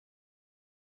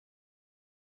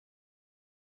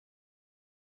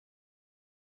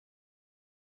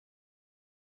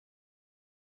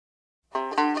Pull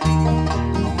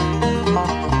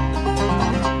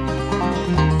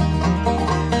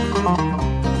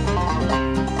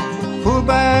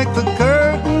back the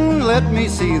curtain, let me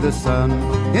see the sun.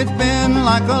 It's been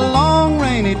like a long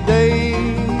rainy day.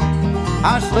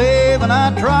 I slave and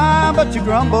I try, but you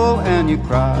grumble and you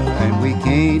cry, and we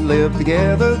can't live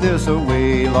together this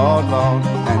away, Lord, Lord,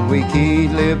 and we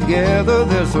can't live together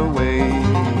this away.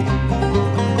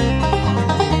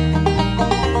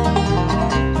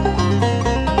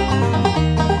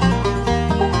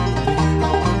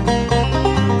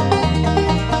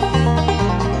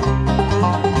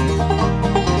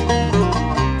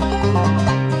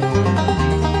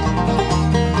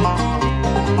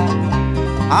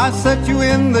 I set you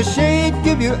in the shade,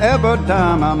 give you every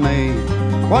dime I made.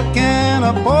 What can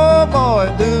a poor boy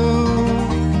do?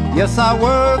 Yes, I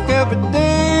work every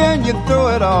day and you throw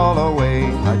it all away.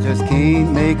 I just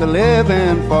can't make a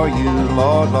living for you,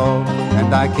 Lord, Lord,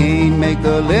 and I can't make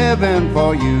a living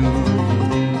for you.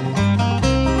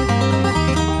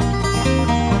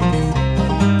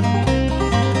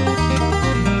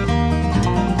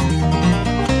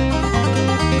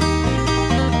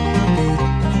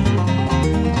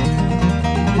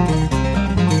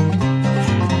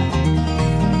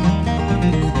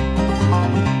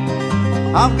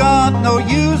 I've got no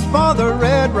use for the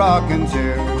red rocking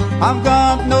chair. I've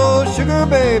got no sugar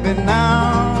baby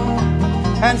now.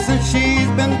 And since she's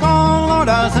been gone, Lord,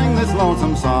 I sing this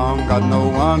lonesome song. Got no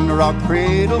one to rock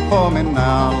cradle for me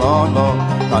now, Lord, Lord.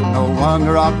 Got no one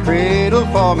to rock cradle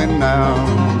for me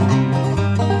now.